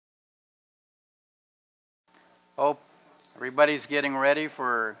Hope everybody's getting ready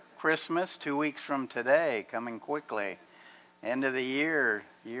for Christmas 2 weeks from today, coming quickly. End of the year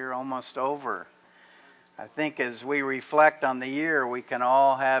almost over. I think as we reflect on the year, we can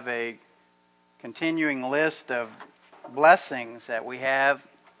all have a continuing list of blessings that we have,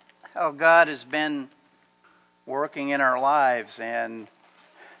 how God has been working in our lives. And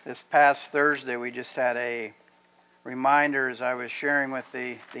this past Thursday, we just had a reminder as I was sharing with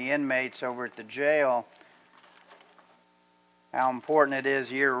the inmates over at the jail how important it is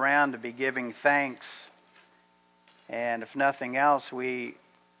year-round to be giving thanks. And if nothing else, we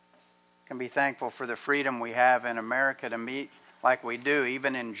can be thankful for the freedom we have in America to meet like we do,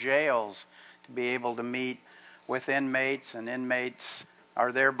 even in jails, to be able to meet with inmates, and inmates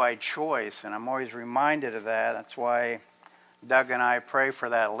are there by choice. And I'm always reminded of that. That's why Doug and I pray for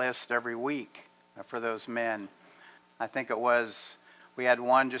that list every week for those men. I think we had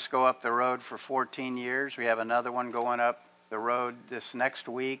one just go up the road for 14 years. We have another one going up the road this next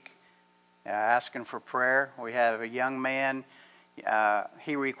week, asking for prayer. We have a young man,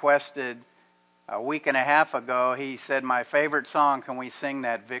 he requested a week and a half ago, he said, my favorite song, can we sing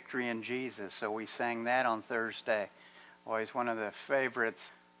that, Victory in Jesus? So we sang that on Thursday. Always one of the favorites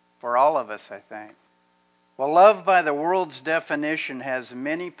for all of us, I think. Well, love by the world's definition has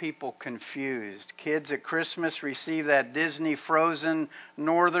many people confused. Kids at Christmas receive that Disney Frozen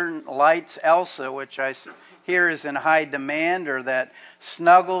Northern Lights Elsa, which I hear is in high demand, or that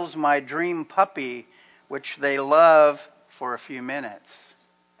Snuggles My Dream Puppy, which they love for a few minutes.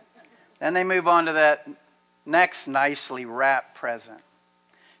 Then they move on to that next nicely wrapped present.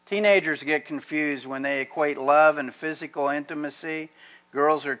 Teenagers get confused when they equate love and physical intimacy.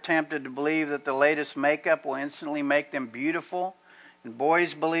 Girls are tempted to believe that the latest makeup will instantly make them beautiful. And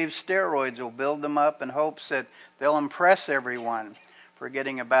boys believe steroids will build them up in hopes that they'll impress everyone,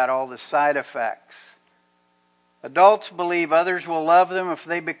 forgetting about all the side effects. Adults believe others will love them if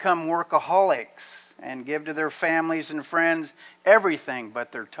they become workaholics and give to their families and friends everything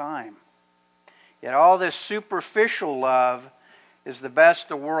but their time. Yet all this superficial love is the best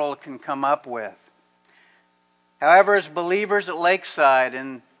the world can come up with. However, as believers at Lakeside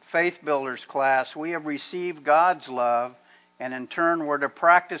in Faith Builders class, we have received God's love, and in turn we're to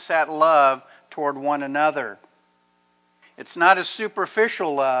practice that love toward one another. It's not a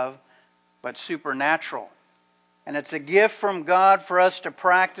superficial love, but supernatural. And it's a gift from God for us to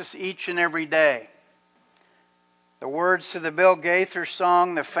practice each and every day. The words to the Bill Gaither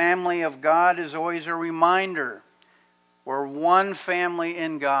song, The Family of God, is always a reminder. We're one family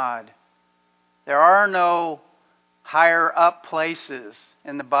in God. There are no higher up places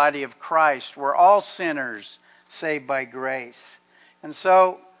in the body of Christ. We're all sinners saved by grace. And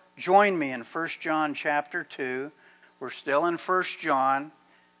so, join me in 1 John chapter 2. We're still in 1 John.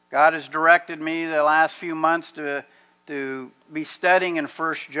 God has directed me the last few months to be studying in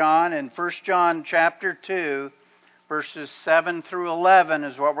 1 John. And 1 John chapter 2, verses 7 through 11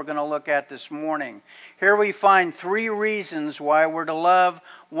 is what we're going to look at this morning. Here we find 3 reasons why we're to love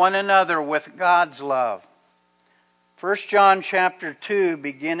one another with God's love. 1 John chapter 2,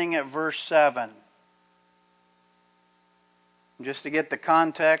 beginning at verse 7. Just to get the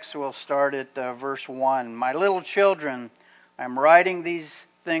context, we'll start at verse 1. My little children, I'm writing these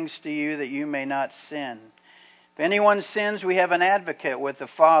things to you that you may not sin. If anyone sins, we have an advocate with the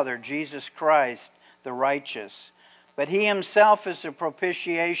Father, Jesus Christ, the righteous. But He Himself is a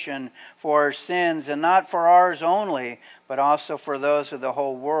propitiation for our sins, and not for ours only, but also for those of the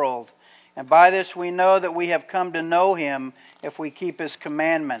whole world. And by this we know that we have come to know Him if we keep His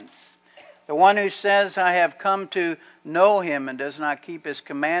commandments. The one who says, I have come to know Him and does not keep His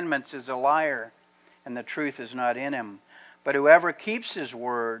commandments is a liar, and the truth is not in him. But whoever keeps His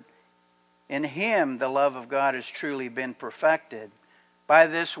word, in him the love of God has truly been perfected. By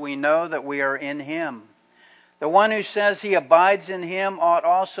this we know that we are in Him. The one who says he abides in Him ought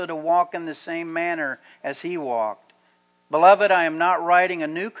also to walk in the same manner as He walked. Beloved, I am not writing a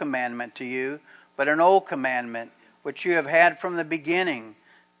new commandment to you, but an old commandment, which you have had from the beginning.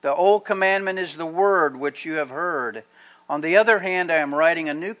 The old commandment is the word which you have heard. On the other hand, I am writing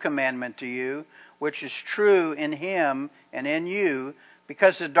a new commandment to you, which is true in Him and in you,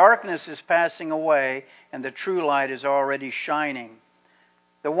 because the darkness is passing away and the true light is already shining.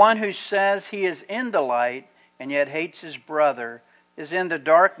 The one who says he is in the light and yet hates his brother is in the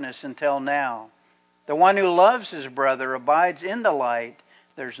darkness until now. The one who loves his brother abides in the light.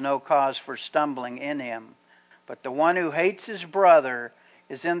 There's no cause for stumbling in him. But the one who hates his brother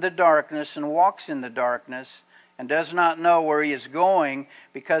is in the darkness and walks in the darkness and does not know where he is going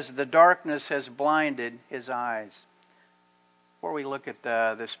because the darkness has blinded his eyes. Before we look at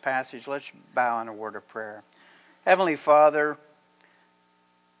this passage, let's bow in a word of prayer. Heavenly Father,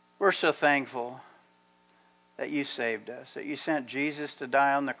 we're so thankful that you saved us, that you sent Jesus to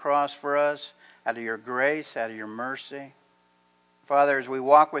die on the cross for us out of your grace, out of your mercy. Father, as we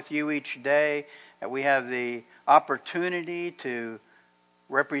walk with you each day, that we have the opportunity to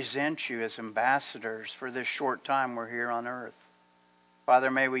represent you as ambassadors for this short time we're here on earth. Father,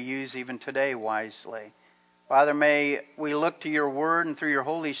 may we use even today wisely. Father, may we look to your word and through your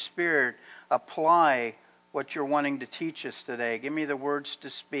Holy Spirit apply what you're wanting to teach us today. Give me the words to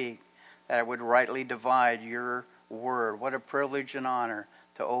speak, that I would rightly divide your word. What a privilege and honor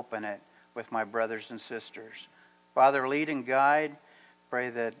to open it with my brothers and sisters. Father, lead and guide.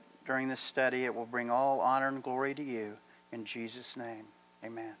 Pray that during this study it will bring all honor and glory to you. In Jesus' name,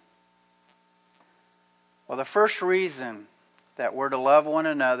 amen. Well, the first reason that we're to love one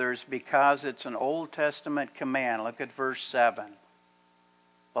another is because it's an Old Testament command. Look at verse 7.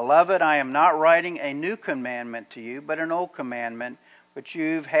 Beloved, I am not writing a new commandment to you, but an old commandment which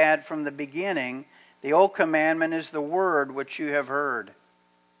you've had from the beginning. The old commandment is the word which you have heard.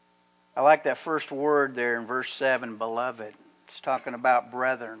 I like that first word there in verse 7, beloved. It's talking about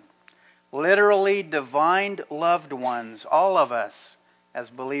brethren. Literally, divine loved ones, all of us as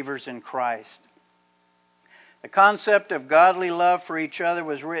believers in Christ. The concept of godly love for each other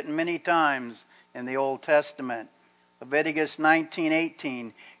was written many times in the Old Testament. Leviticus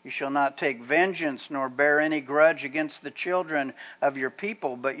 19:18, you shall not take vengeance nor bear any grudge against the children of your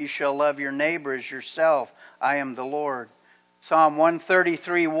people, but you shall love your neighbor as yourself. I am the Lord. Psalm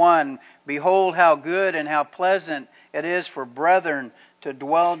 133:1, behold how good and how pleasant it is for brethren to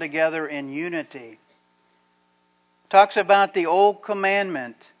dwell together in unity. Talks about the old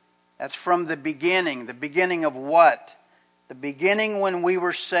commandment. That's from the beginning. The beginning of what? The beginning when we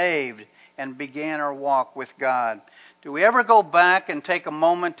were saved and began our walk with God. Do we ever go back and take a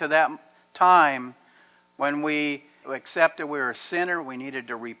moment to that time when we accepted we were a sinner, we needed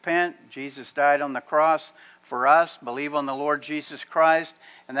to repent, Jesus died on the cross for us, believe on the Lord Jesus Christ,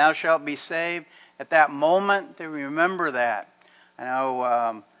 and thou shalt be saved? At that moment, they remember that. I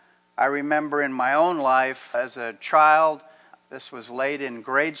know I remember in my own life as a child, this was late in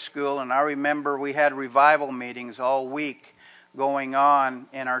grade school, and I remember we had revival meetings all week going on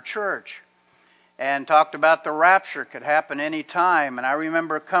in our church. And talked about the rapture could happen any time. And I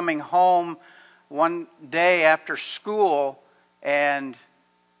remember coming home one day after school and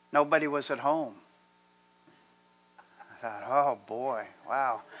nobody was at home. I thought, oh boy,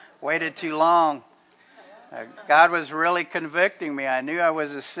 wow, waited too long. God was really convicting me. I knew I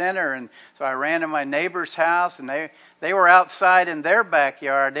was a sinner, and so I ran to my neighbor's house, and they were outside in their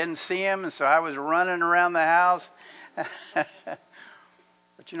backyard. I didn't see them, and so I was running around the house.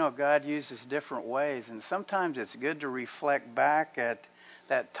 But you know, God uses different ways, and sometimes it's good to reflect back at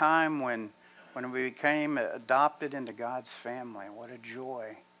that time when we became adopted into God's family. What a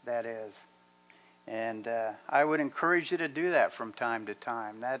joy that is. And I would encourage you to do that from time to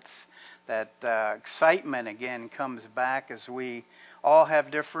time. That excitement again comes back as we all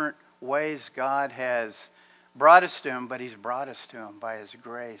have different ways God has brought us to Him, but He's brought us to Him by His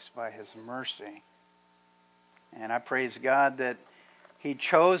grace, by His mercy. And I praise God that He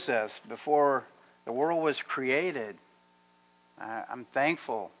chose us before the world was created. I'm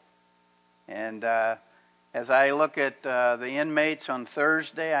thankful. And as I look at the inmates on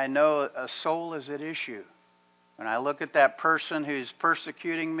Thursday, I know a soul is at issue. When I look at that person who's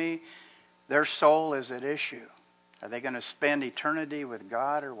persecuting me, their soul is at issue. Are they going to spend eternity with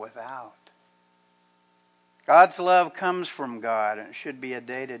God or without? God's love comes from God, and it should be a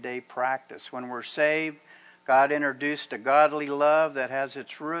day-to-day practice. When we're saved, God introduced a godly love that has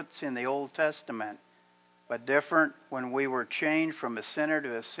its roots in the Old Testament, but different when we were changed from a sinner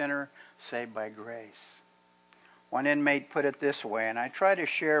to a sinner saved by grace. One inmate put it this way, and I try to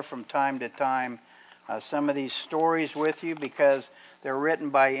share from time to time some of these stories with you because they're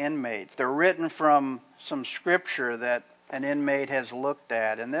written by inmates. They're written from some scripture that an inmate has looked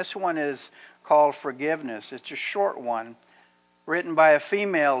at, and this one is called Forgiveness. It's a short one, written by a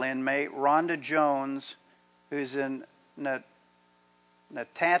female inmate, Rhonda Jones, who's in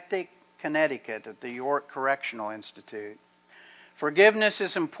Natatick, Connecticut at the York Correctional Institute. Forgiveness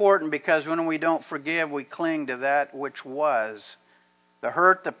is important because when we don't forgive, we cling to that which was. The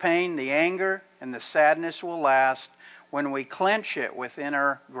hurt, the pain, the anger, and the sadness will last when we clench it within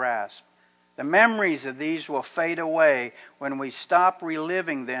our grasp. The memories of these will fade away when we stop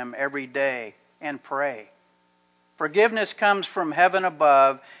reliving them every day and pray. Forgiveness comes from heaven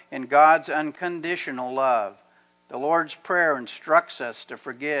above in God's unconditional love. The Lord's Prayer instructs us to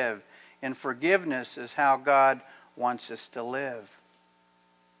forgive, and forgiveness is how God wants us to live.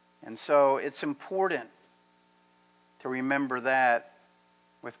 And so it's important to remember that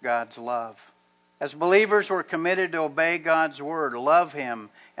with God's love. As believers, we're committed to obey God's word, love Him,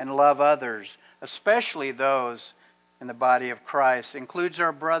 and love others, especially those in the body of Christ. It includes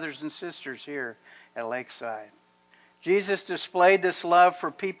our brothers and sisters here at Lakeside. Jesus displayed this love for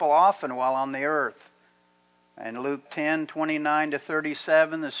people often while on the earth. In Luke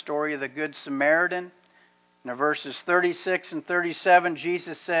 10:29-37, the story of the Good Samaritan. In verses 36 and 37,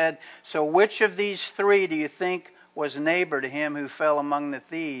 Jesus said, "So which of these three do you think was neighbor to him who fell among the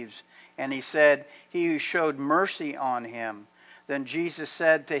thieves?" And he said, "He who showed mercy on him." Then Jesus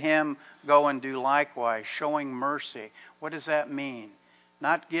said to him, "Go and do likewise," showing mercy. What does that mean?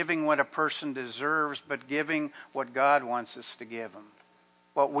 Not giving what a person deserves, but giving what God wants us to give them.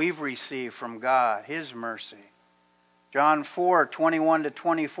 What we've received from God, His mercy. John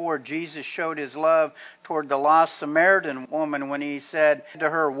 4:21-24, Jesus showed His love toward the lost Samaritan woman when He said to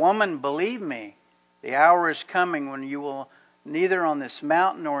her, "Woman, believe me, the hour is coming when you will neither on this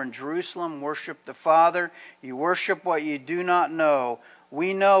mountain nor in Jerusalem worship the Father. You worship what you do not know.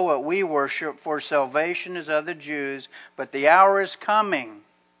 We know what we worship, for salvation is of the Jews. But the hour is coming,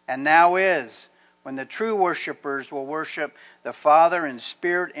 and now is, when the true worshipers will worship the Father in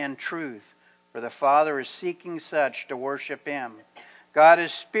spirit and truth. For the Father is seeking such to worship Him. God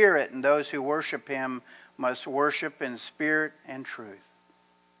is spirit, and those who worship Him must worship in spirit and truth."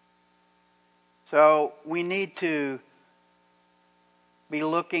 So we need to be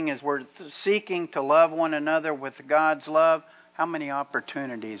looking, as we're seeking to love one another with God's love, how many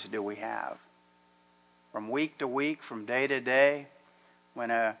opportunities do we have? From week to week, from day to day,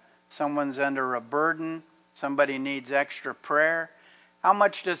 when someone's under a burden, somebody needs extra prayer, how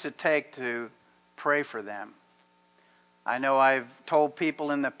much does it take to pray for them? I know I've told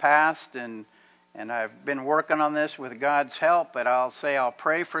people in the past, and I've been working on this with God's help, but I'll say I'll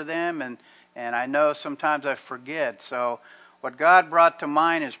pray for them, and I know sometimes I forget. So what God brought to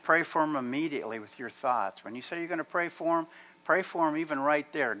mind is pray for them immediately with your thoughts. When you say you're going to pray for them even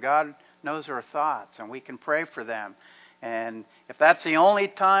right there. God knows our thoughts, and we can pray for them. And if that's the only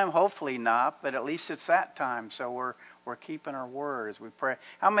time, hopefully not, but at least it's that time. So we're keeping our word as we pray.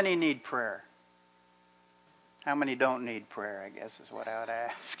 How many need prayer? How many don't need prayer, I guess is what I would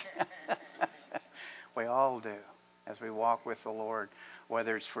ask. We all do as we walk with the Lord,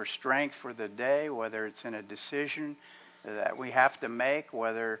 whether it's for strength for the day, whether it's in a decision that we have to make,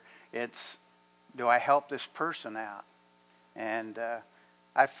 whether it's, do I help this person out? And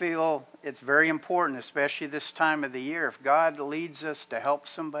I feel it's very important, especially this time of the year. If God leads us to help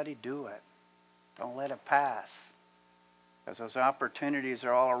somebody, do it. Don't let it pass. Because those opportunities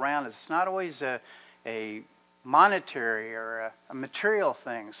are all around us. It's not always a monetary or a material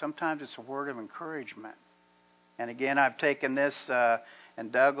thing. Sometimes it's a word of encouragement. And again, I've taken this,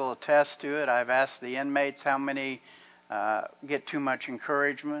 and Doug will attest to it. I've asked the inmates how many get too much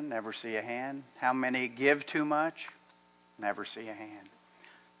encouragement. Never see a hand. How many give too much? Never see a hand.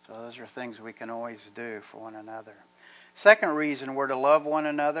 So those are things we can always do for one another. Second reason we're to love one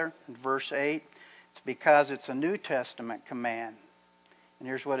another, in verse 8, it's because it's a New Testament command. And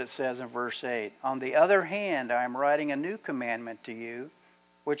here's what it says in verse 8. "On the other hand, I am writing a new commandment to you,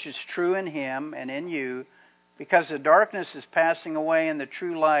 which is true in Him and in you, because the darkness is passing away and the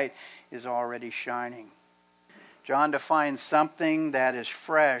true light is already shining." John defines something that is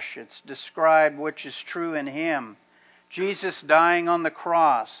fresh. It's described which is true in Him. Jesus dying on the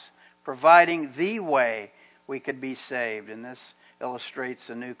cross, providing the way we could be saved. And this illustrates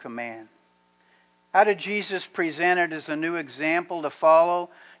the new command. How did Jesus present it as a new example to follow?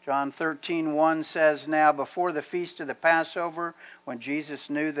 John 13:1 says, "Now before the feast of the Passover, when Jesus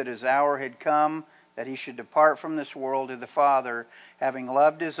knew that His hour had come, that He should depart from this world to the Father, having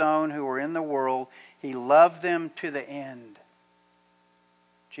loved His own who were in the world, He loved them to the end."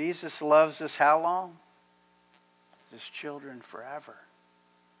 Jesus loves us how long? His children forever.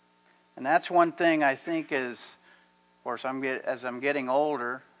 And that's one thing I think is, of course, as I'm getting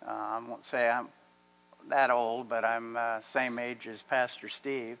older, I won't say I'm that old, but I'm same age as Pastor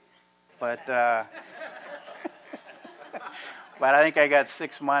Steve. But but I think I got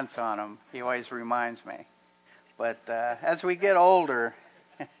 6 months on him. He always reminds me. But as we get older,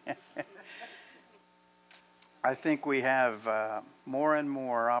 I think we have more and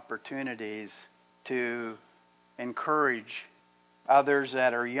more opportunities to encourage others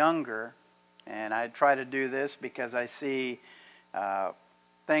that are younger. And I try to do this because I see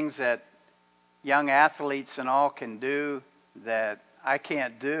things that young athletes and all can do that I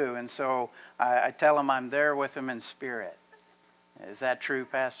can't do. And so I tell them I'm there with them in spirit. Is that true,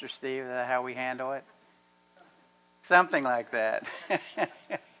 Pastor Steve? Is that how we handle it? Something like that.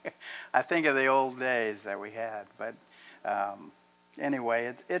 I think of the old days that we had. But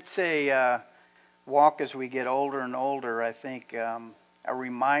anyway, it's a walk as we get older and older. I think a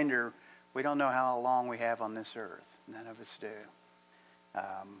reminder, we don't know how long we have on this earth. None of us do.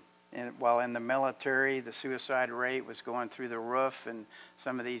 While in the military, the suicide rate was going through the roof, and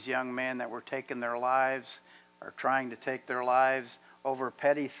some of these young men that were taking their lives are trying to take their lives over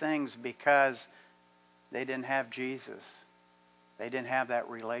petty things because they didn't have Jesus. They didn't have that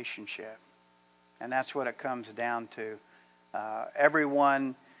relationship. And that's what it comes down to.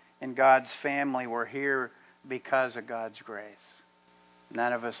 Everyone in God's family, we're here because of God's grace.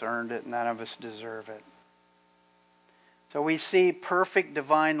 None of us earned it. None of us deserve it. So we see perfect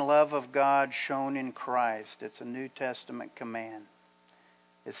divine love of God shown in Christ. It's a New Testament command.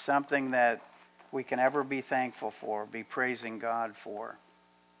 It's something that we can ever be thankful for, be praising God for.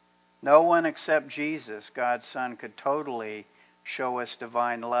 No one except Jesus, God's Son, could totally show us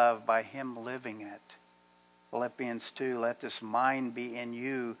divine love by Him living it. Philippians 2, let this mind be in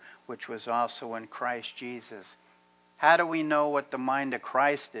you, which was also in Christ Jesus. How do we know what the mind of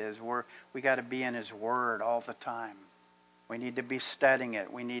Christ is? We got to be in His Word all the time. We need to be studying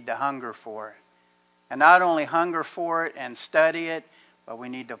it. We need to hunger for it. And not only hunger for it and study it, but we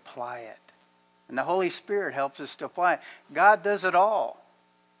need to apply it. And the Holy Spirit helps us to apply it. God does it all.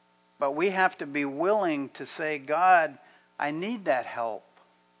 But we have to be willing to say, God, I need that help.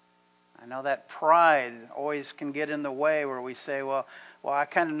 I know that pride always can get in the way where we say, well, I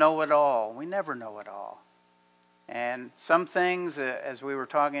kind of know it all. We never know it all. And some things, as we were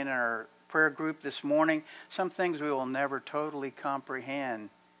talking in our prayer group this morning, some things we will never totally comprehend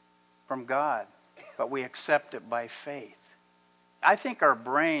from God, but we accept it by faith. I think our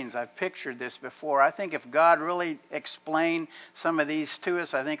brains, I've pictured this before, I think if God really explained some of these to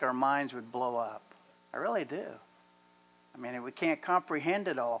us, I think our minds would blow up. I really do. I mean, we can't comprehend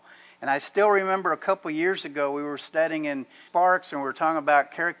it all. And I still remember a couple years ago, we were studying in Sparks and we were talking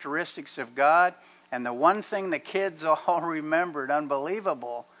about characteristics of God. And the one thing the kids all remembered,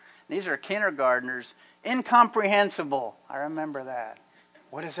 unbelievable, these are kindergartners, incomprehensible. I remember that.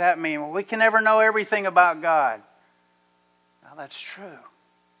 What does that mean? Well, we can never know everything about God. Well, that's true.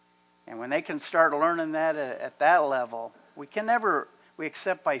 And when they can start learning that at that level, we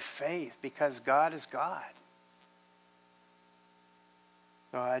accept by faith because God is God.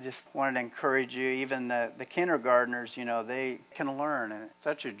 So I just wanted to encourage you, even the kindergartners, they can learn. And it's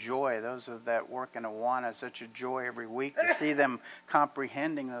such a joy. Those that work in Awana, it's such a joy every week to see them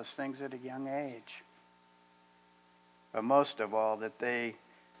comprehending those things at a young age. But most of all, that they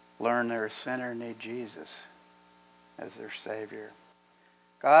learn they're a sinner and need Jesus as their Savior.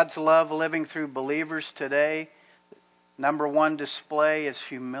 God's love living through believers today, number one display is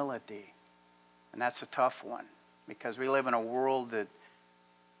humility. And that's a tough one because we live in a world that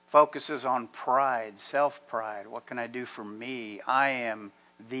focuses on pride, self-pride. What can I do for me? I am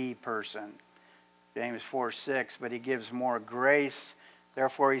the person. James 4:6, but he gives more grace.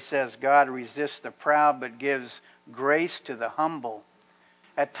 Therefore he says, God resists the proud, but gives grace to the humble.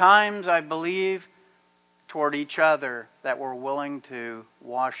 At times, I believe, toward each other, that we're willing to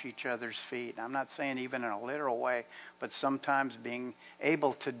wash each other's feet. I'm not saying even in a literal way, but sometimes being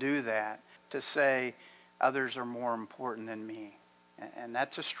able to do that, to say, others are more important than me. And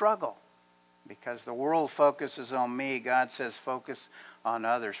that's a struggle because the world focuses on me. God says focus on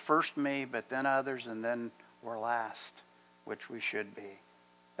others. First me, but then others, and then we're last, which we should be.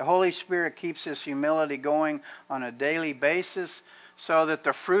 The Holy Spirit keeps this humility going on a daily basis so that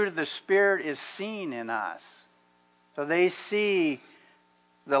the fruit of the Spirit is seen in us. So they see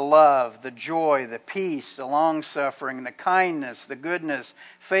the love, the joy, the peace, the long-suffering, the kindness, the goodness,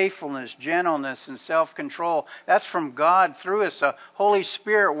 faithfulness, gentleness, and self-control. That's from God through us, the Holy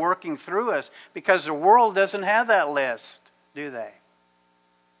Spirit working through us, because the world doesn't have that list, do they?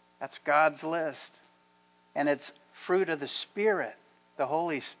 That's God's list. And it's fruit of the Spirit, the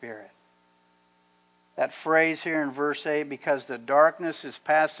Holy Spirit. That phrase here in verse 8, because the darkness is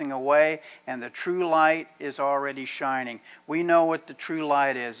passing away and the true light is already shining. We know what the true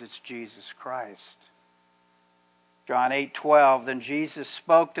light is. It's Jesus Christ. John 8:12, then Jesus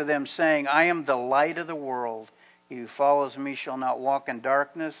spoke to them saying, I am the light of the world. He who follows me shall not walk in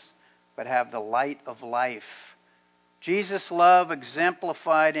darkness, but have the light of life. Jesus' love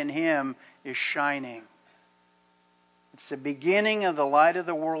exemplified in Him is shining. It's the beginning of the light of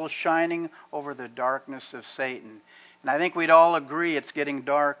the world shining over the darkness of Satan. And I think we'd all agree it's getting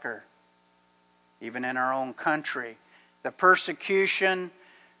darker, even in our own country. The persecution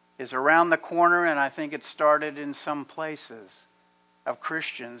is around the corner, and I think it started in some places of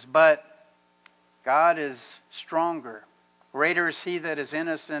Christians. But God is stronger. Greater is He that is in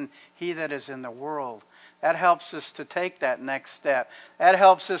us than he that is in the world. That helps us to take that next step. That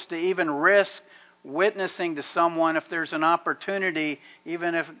helps us to even risk witnessing to someone if there's an opportunity,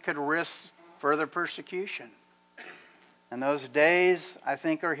 even if it could risk further persecution. And those days, I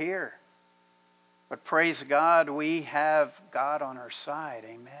think, are here. But praise God, we have God on our side.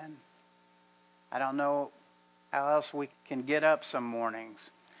 Amen. I don't know how else we can get up some mornings.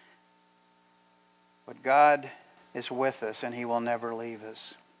 But God is with us, and He will never leave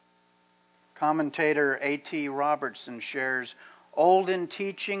us. Commentator A.T. Robertson shares, old in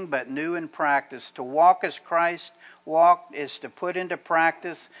teaching but new in practice. To walk as Christ walked is to put into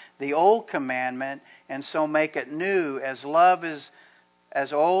practice the old commandment and so make it new, as love is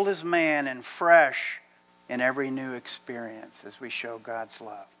as old as man and fresh in every new experience as we show God's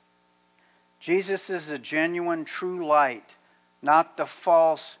love. Jesus is the genuine true light, not the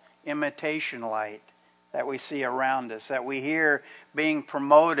false imitation light that we see around us, that we hear being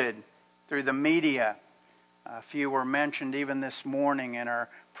promoted through the media. A few were mentioned even this morning in our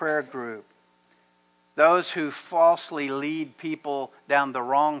prayer group. Those who falsely lead people down the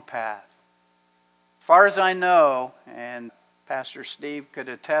wrong path. As far as I know, and Pastor Steve could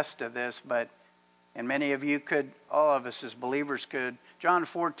attest to this, and many of you could, all of us as believers could, John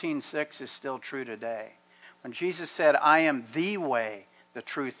 14:6 is still true today. When Jesus said, I am the way, the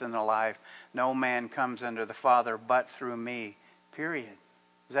truth, and the life, no man comes unto the Father but through me, period.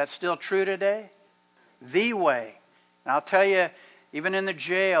 Is that still true today? The way. And I'll tell you, even in the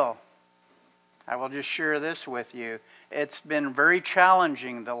jail, I will just share this with you. It's been very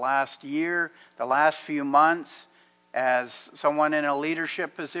challenging the last year, the last few months, as someone in a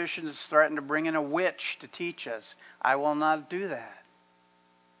leadership position has threatened to bring in a witch to teach us. I will not do that.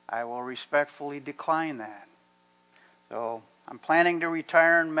 I will respectfully decline that. So I'm planning to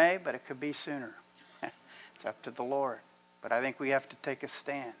retire in May, but it could be sooner. It's up to the Lord. But I think we have to take a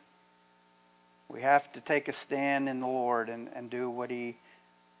stand. We have to take a stand in the Lord and do what He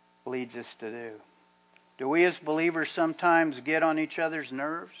leads us to do. Do we as believers sometimes get on each other's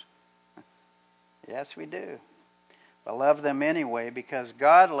nerves? Yes, we do. But love them anyway because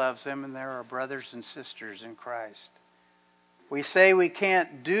God loves them and they're our brothers and sisters in Christ. We say we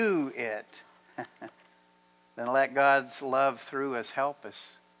can't do it. Then let God's love through us help us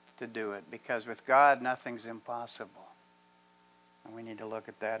to do it. Because with God, nothing's impossible. And we need to look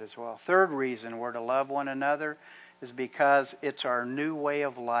at that as well. Third reason we're to love one another is because it's our new way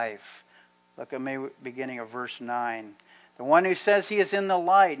of life. Look at me beginning of verse 9. The one who says he is in the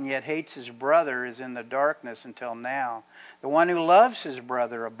light and yet hates his brother is in the darkness until now. The one who loves his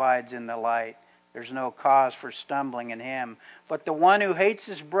brother abides in the light. There's no cause for stumbling in him. But the one who hates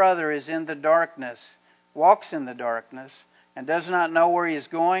his brother is in the darkness, walks in the darkness, and does not know where he is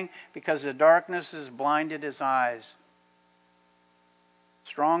going because the darkness has blinded his eyes.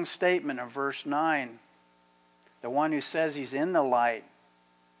 Strong statement of verse 9. The one who says he's in the light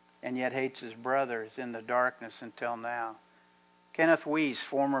and yet hates his brother is in the darkness until now. Kenneth Weiss,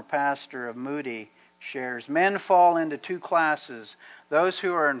 former pastor of Moody, shares, men fall into two classes. Those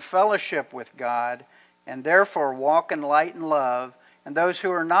who are in fellowship with God and therefore walk in light and love, and those who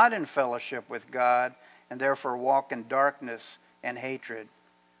are not in fellowship with God and therefore walk in darkness and hatred.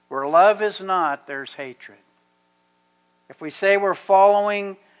 Where love is not, there's hatred. If we say we're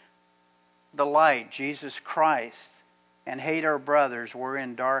following the light, Jesus Christ, and hate our brothers, we're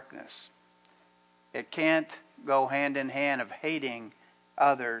in darkness. It can't go hand in hand of hating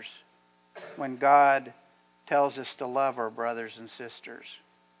others when God tells us to love our brothers and sisters.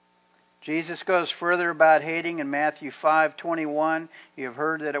 Jesus goes further about hating in Matthew 5:21. You have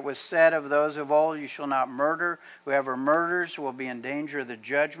heard that it was said of those of old, you shall not murder. Whoever murders will be in danger of the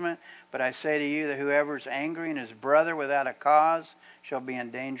judgment. But I say to you that whoever is angry in his brother without a cause shall be in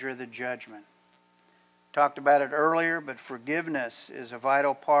danger of the judgment. Talked about it earlier, but forgiveness is a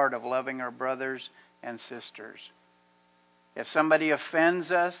vital part of loving our brothers and sisters. If somebody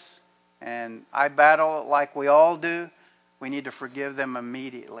offends us, and I battle like we all do, we need to forgive them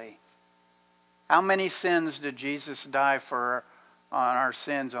immediately. How many sins did Jesus die for on our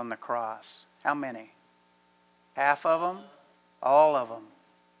sins on the cross? How many? Half of them? All of them.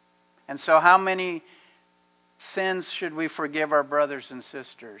 And so how many sins should we forgive our brothers and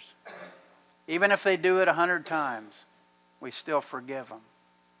sisters? Even if they do it 100 times, we still forgive them.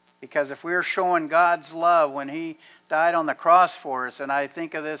 Because if we're showing God's love when He died on the cross for us, and I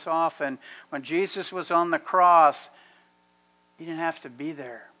think of this often, when Jesus was on the cross, He didn't have to be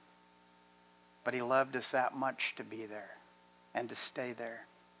there. But He loved us that much to be there and to stay there.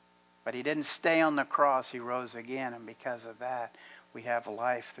 But He didn't stay on the cross. He rose again, and because of that, we have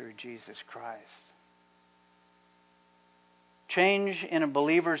life through Jesus Christ. Change in a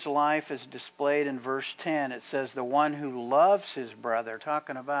believer's life is displayed in verse 10. It says, the one who loves his brother,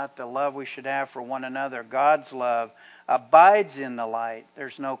 talking about the love we should have for one another, God's love, abides in the light.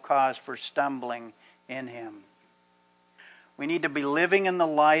 There's no cause for stumbling in him. We need to be living in the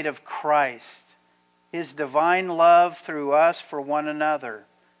light of Christ, His divine love through us for one another.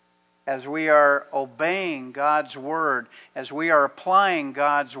 As we are obeying God's Word, as we are applying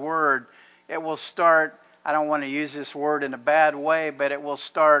God's Word, it will start, I don't want to use this word in a bad way, but it will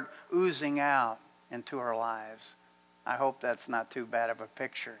start oozing out into our lives. I hope that's not too bad of a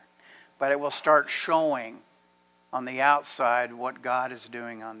picture. But it will start showing on the outside what God is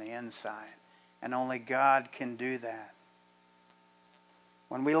doing on the inside. And only God can do that.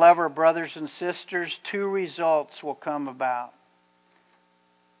 When we love our brothers and sisters, two results will come about.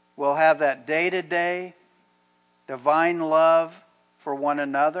 We'll have that day-to-day divine love for one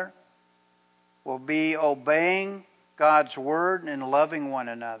another. We'll be obeying God's Word and loving one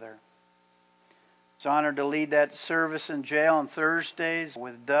another. I was honored to lead that service in jail on Thursdays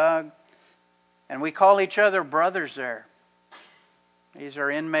with Doug. And we call each other brothers there. These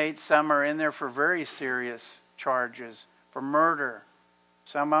are inmates. Some are in there for very serious charges, for murder.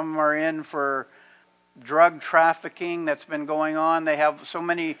 Some of them are in for drug trafficking that's been going on. They have so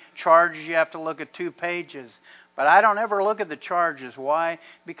many charges you have to look at 2 pages. But I don't ever look at the charges. Why?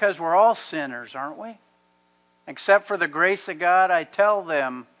 Because we're all sinners, aren't we? Except for the grace of God, I tell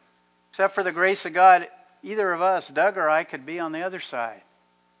them, except for the grace of God, either of us, Doug or I, could be on the other side.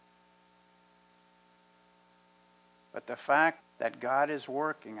 But the fact that God is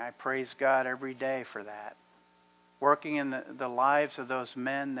working, I praise God every day for that. Working in the lives of those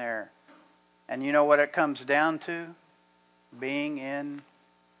men there. And you know what it comes down to? Being in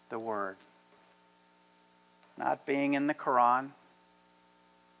the Word. Not being in the Quran.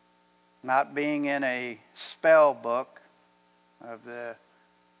 Not being in a spell book of the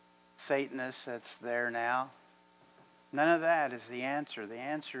Satanists that's there now. None of that is the answer. The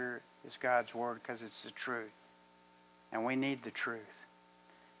answer is God's Word because it's the truth. And we need the truth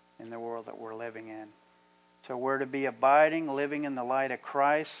in the world that we're living in. So we're to be abiding, living in the light of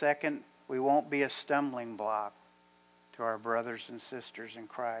Christ. Second, we won't be a stumbling block to our brothers and sisters in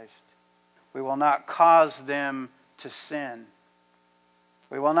Christ. We will not cause them to sin.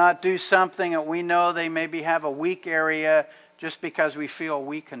 We will not do something that we know they maybe have a weak area just because we feel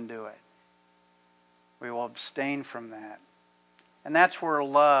we can do it. We will abstain from that. And that's where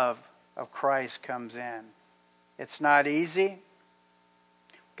love of Christ comes in. It's not easy.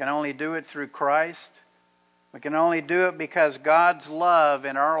 We can only do it through Christ. We can only do it because God's love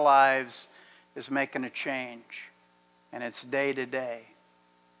in our lives is making a change. And it's day to day.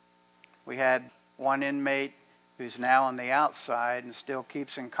 We had one inmate who's now on the outside and still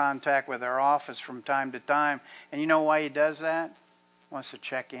keeps in contact with our office from time to time. And you know why he does that? He wants to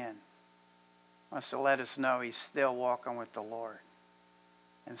check in. He wants to let us know he's still walking with the Lord.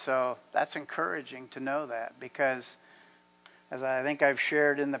 And so that's encouraging to know that because, as I think I've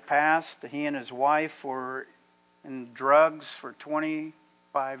shared in the past, he and his wife were in drugs for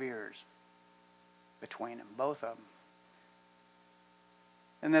 25 years between them, both of them.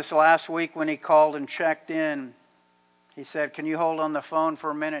 And this last week when he called and checked in, he said, "Can you hold on the phone for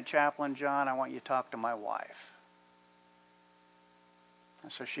a minute, Chaplain John? I want you to talk to my wife."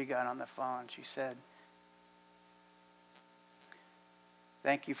 And so she got on the phone. She said,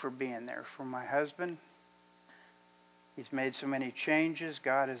 "Thank you for being there for my husband. He's made so many changes.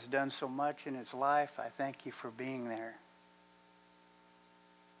 God has done so much in his life. I thank you for being there."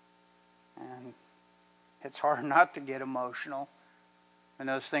 And it's hard not to get emotional when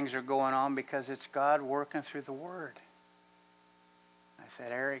those things are going on because it's God working through the Word. I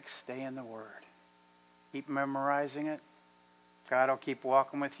said, "Eric, stay in the Word. Keep memorizing it. God will keep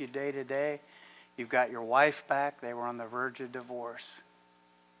walking with you day to day. You've got your wife back. They were on the verge of divorce.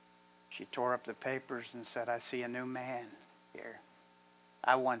 She tore up the papers and said, 'I see a new man here.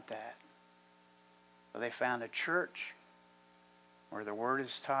 I want that.' So they found a church where the Word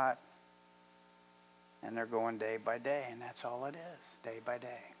is taught, and they're going day by day, and that's all it is, day by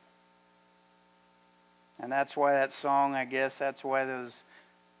day. And that's why that song, I guess, that's why those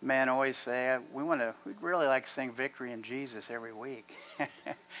men always say, we'd really like to sing Victory in Jesus every week,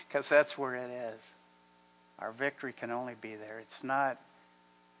 because that's where it is. Our victory can only be there. It's not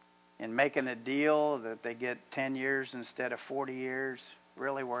in making a deal that they get 10 years instead of 40 years.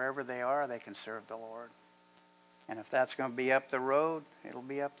 Really, wherever they are, they can serve the Lord. And if that's going to be up the road, it'll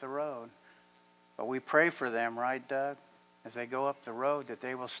be up the road. But we pray for them, right, Doug? As they go up the road, that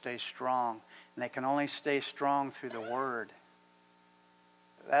they will stay strong. And they can only stay strong through the Word.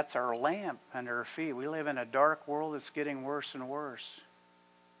 that's our lamp under our feet. We live in a dark world that's getting worse and worse.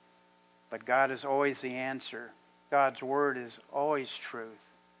 But God is always the answer. God's Word is always truth.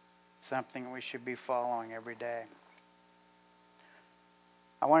 Something we should be following every day.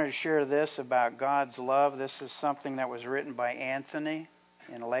 I wanted to share this about God's love. This is something that was written by Anthony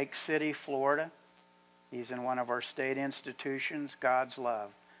in Lake City, Florida. He's in one of our state institutions, God's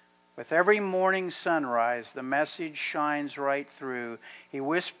love. With every morning sunrise, the message shines right through. He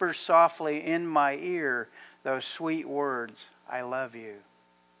whispers softly in my ear those sweet words, I love you.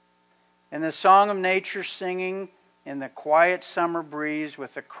 In the song of nature singing, in the quiet summer breeze,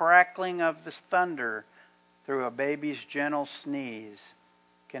 with the crackling of the thunder through a baby's gentle sneeze,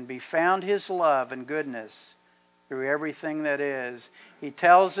 can be found His love and goodness through everything that is. He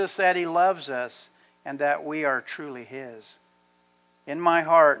tells us that He loves us and that we are truly His. In my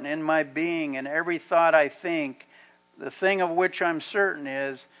heart and in my being and every thought I think, the thing of which I'm certain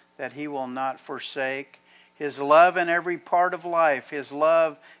is that He will not forsake. His love in every part of life, His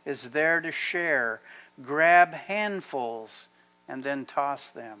love is there to share. Grab handfuls and then toss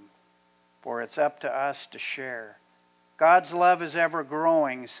them, for it's up to us to share. God's love is ever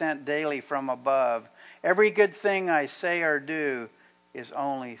growing, sent daily from above. Every good thing I say or do is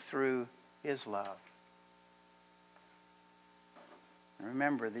only through His love.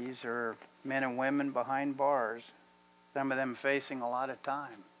 Remember, these are men and women behind bars, some of them facing a lot of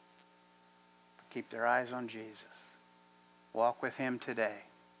time. Keep their eyes on Jesus. Walk with Him today.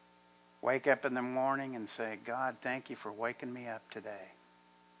 Wake up in the morning and say, God, thank you for waking me up today.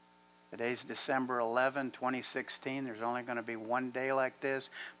 Today's December 11, 2016. There's only going to be one day like this.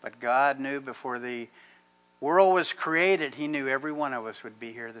 But God knew before the world was created, He knew every one of us would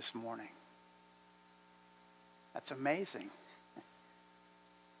be here this morning. That's amazing.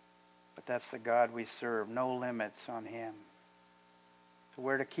 But that's the God we serve. No limits on Him. So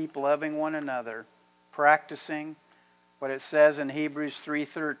we're to keep loving one another, practicing what it says in Hebrews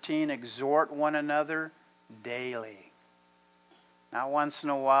 3:13, exhort one another daily. Not once in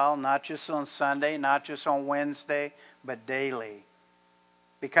a while, not just on Sunday, not just on Wednesday, but daily.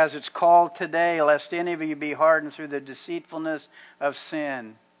 Because it's called today, lest any of you be hardened through the deceitfulness of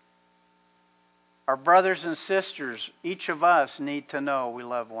sin. Our brothers and sisters, each of us need to know we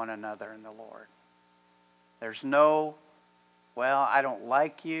love one another in the Lord. There's no, well, I don't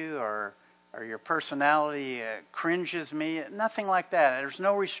like you, or your personality cringes me. Nothing like that. There's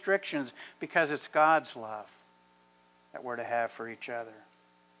no restrictions because it's God's love that we're to have for each other.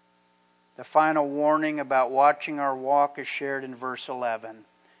 The final warning about watching our walk is shared in verse 11.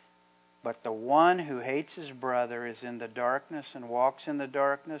 But the one who hates his brother is in the darkness and walks in the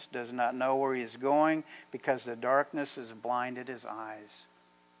darkness, does not know where he is going, because the darkness has blinded his eyes.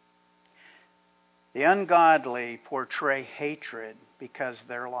 The ungodly portray hatred because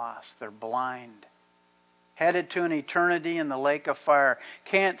they're lost. They're blind. Headed to an eternity in the lake of fire.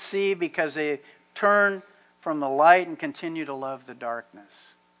 Can't see because they turn from the light and continue to love the darkness.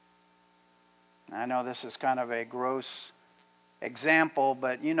 I know this is kind of a gross example,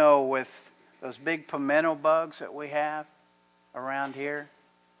 but you know, with those big pimento bugs that we have around here,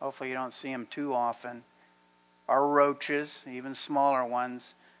 hopefully you don't see them too often. Our roaches, even smaller ones,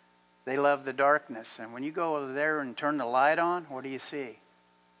 they love the darkness. And when you go over there and turn the light on, what do you see?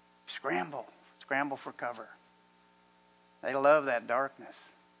 Scramble for cover. They love that darkness.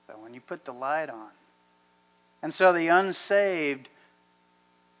 So when you put the light on. And so the unsaved,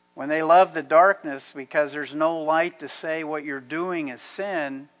 when they love the darkness because there's no light to say what you're doing is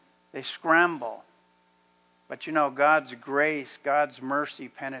sin, they scramble. But you know, God's grace, God's mercy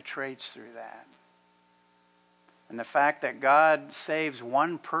penetrates through that. And the fact that God saves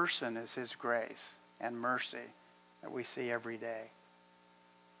one person is His grace and mercy that we see every day.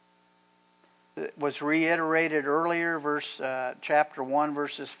 It was reiterated earlier, chapter 1,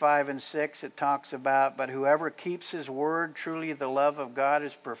 verses 5 and 6. It talks about, but whoever keeps His word, truly the love of God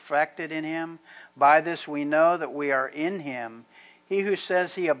is perfected in him. By this we know that we are in Him. He who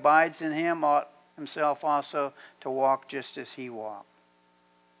says he abides in Him ought himself also to walk just as He walked.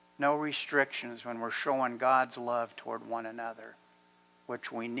 No restrictions when we're showing God's love toward one another,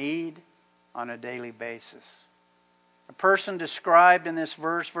 which we need on a daily basis. The person described in this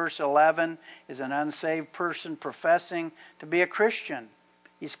verse, verse 11, is an unsaved person professing to be a Christian.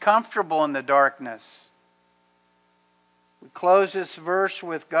 He's comfortable in the darkness. We close this verse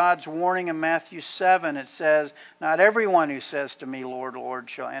with God's warning in Matthew 7. It says, not everyone who says to me, Lord, Lord,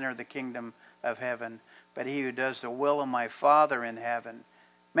 shall enter the kingdom of heaven, but he who does the will of my Father in heaven.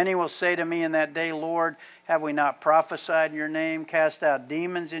 Many will say to me in that day, Lord, have we not prophesied in your name, cast out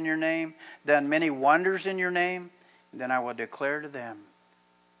demons in your name, done many wonders in your name? And then I will declare to them,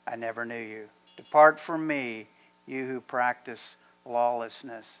 I never knew you. Depart from me, you who practice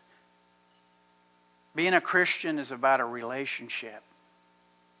lawlessness. Being a Christian is about a relationship.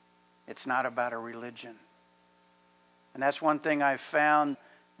 It's not about a religion. And that's one thing I've found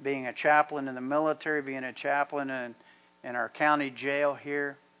being a chaplain in the military, being a chaplain in our county jail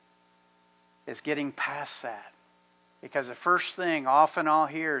here, is getting past that. Because the first thing often I'll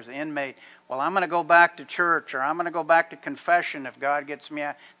hear is the inmate, well, I'm going to go back to church, or I'm going to go back to confession if God gets me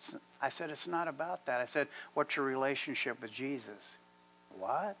out. I said, it's not about that. I said, what's your relationship with Jesus?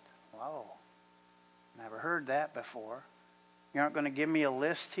 What? Whoa. Never heard that before. You aren't going to give me a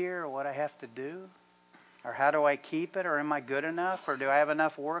list here of what I have to do? Or how do I keep it? Or am I good enough? Or do I have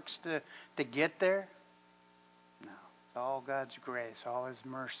enough works to get there? No. It's all God's grace, all His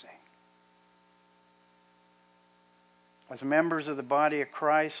mercy. As members of the body of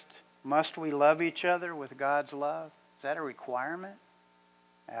Christ, must we love each other with God's love? Is that a requirement?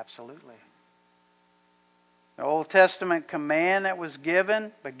 Absolutely. The Old Testament command that was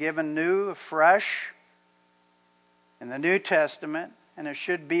given, but given new, afresh, in the New Testament, and it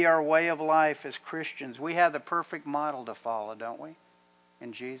should be our way of life as Christians. We have the perfect model to follow, don't we?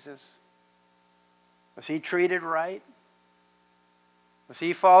 In Jesus. Was He treated right? Was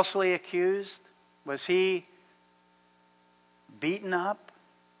He falsely accused? Was He beaten up?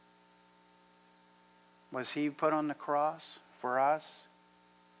 Was He put on the cross for us,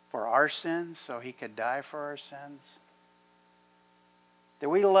 for our sins, so He could die for our sins? Did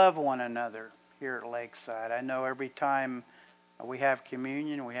we love one another here at Lakeside? I know every time we have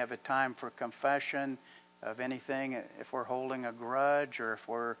communion, we have a time for confession of anything, if we're holding a grudge or if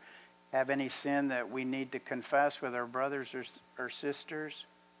we have any sin that we need to confess with our brothers or sisters.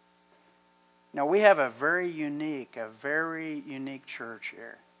 Now, we have a very unique church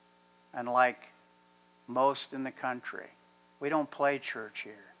here, unlike most in the country. We don't play church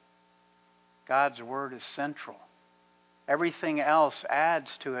here. God's Word is central. Everything else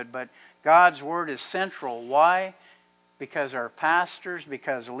adds to it, but God's Word is central. Why? Because our pastors,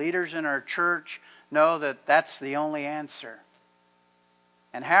 because leaders in our church know that that's the only answer.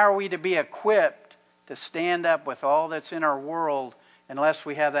 And how are we to be equipped to stand up with all that's in our world unless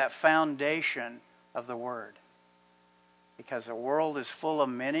we have that foundation of the Word? Because the world is full of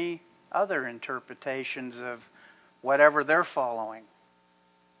many other interpretations of whatever they're following.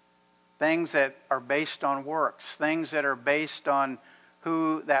 Things that are based on works, things that are based on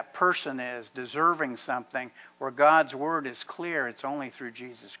who that person is, deserving something, where God's Word is clear. It's only through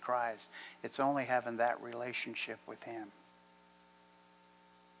Jesus Christ. It's only having that relationship with Him.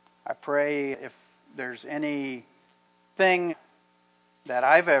 I pray if there's anything that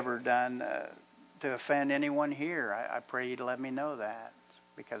I've ever done to offend anyone here, I pray you'd let me know that,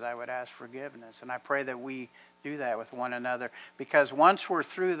 because I would ask forgiveness. And I pray that we do that with one another, because once we're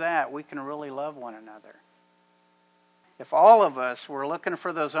through that, we can really love one another. If all of us were looking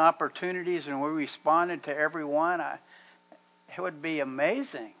for those opportunities and we responded to every one, it would be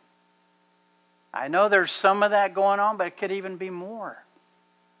amazing. I know there's some of that going on, but it could even be more.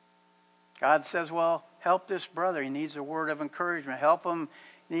 God says, well, help this brother. He needs a word of encouragement. Help him.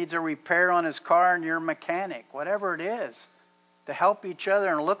 He needs a repair on his car, and you're a mechanic. Whatever it is. To help each other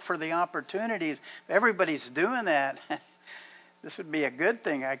and look for the opportunities. If everybody's doing that, this would be a good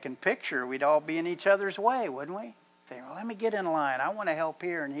thing I can picture. We'd all be in each other's way, wouldn't we? Say, well, let me get in line. I want to help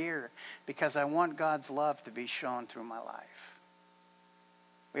here and here because I want God's love to be shown through my life.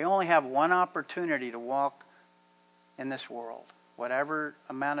 We only have one opportunity to walk in this world. Whatever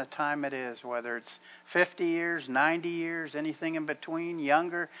amount of time it is, whether it's 50 years, 90 years, anything in between,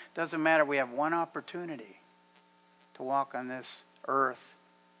 younger, doesn't matter. We have one opportunity to walk on this earth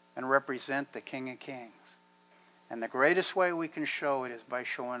and represent the King of Kings. And the greatest way we can show it is by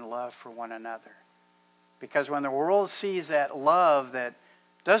showing love for one another. Because when the world sees that love that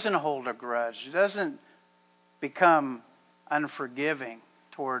doesn't hold a grudge, doesn't become unforgiving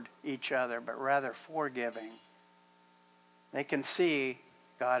toward each other, but rather forgiving, they can see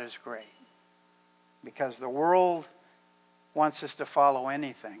God is great. Because the world wants us to follow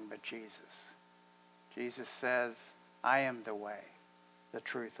anything but Jesus. Jesus says, I am the way, the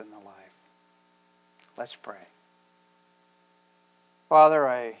truth, and the life. Let's pray. Father,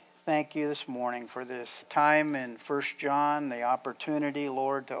 I thank you this morning for this time in 1 John, the opportunity,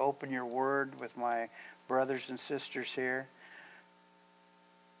 Lord, to open your word with my brothers and sisters here.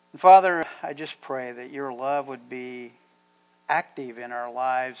 And Father, I just pray that your love would be active in our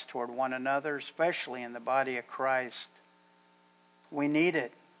lives toward one another, especially in the body of Christ. We need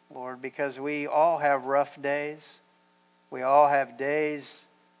it, Lord, because we all have rough days. We all have days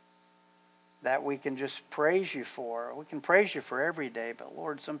that we can just praise you for. We can praise you for every day, but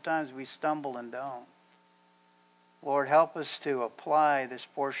Lord, sometimes we stumble and don't. Lord, help us to apply this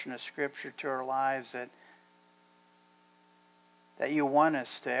portion of Scripture to our lives, that you want us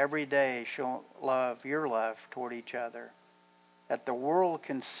to every day show your love toward each other. That the world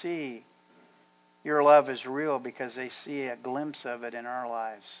can see your love is real because they see a glimpse of it in our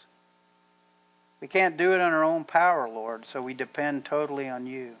lives. We can't do it on our own power, Lord, so we depend totally on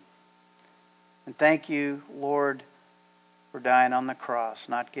you. And thank you, Lord, for dying on the cross,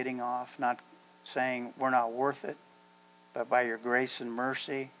 not getting off, not saying we're not worth it, but by your grace and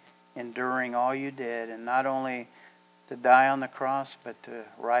mercy, enduring all you did, and not only to die on the cross, but to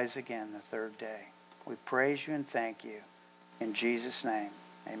rise again the third day. We praise you and thank you. In Jesus' name,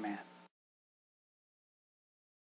 amen.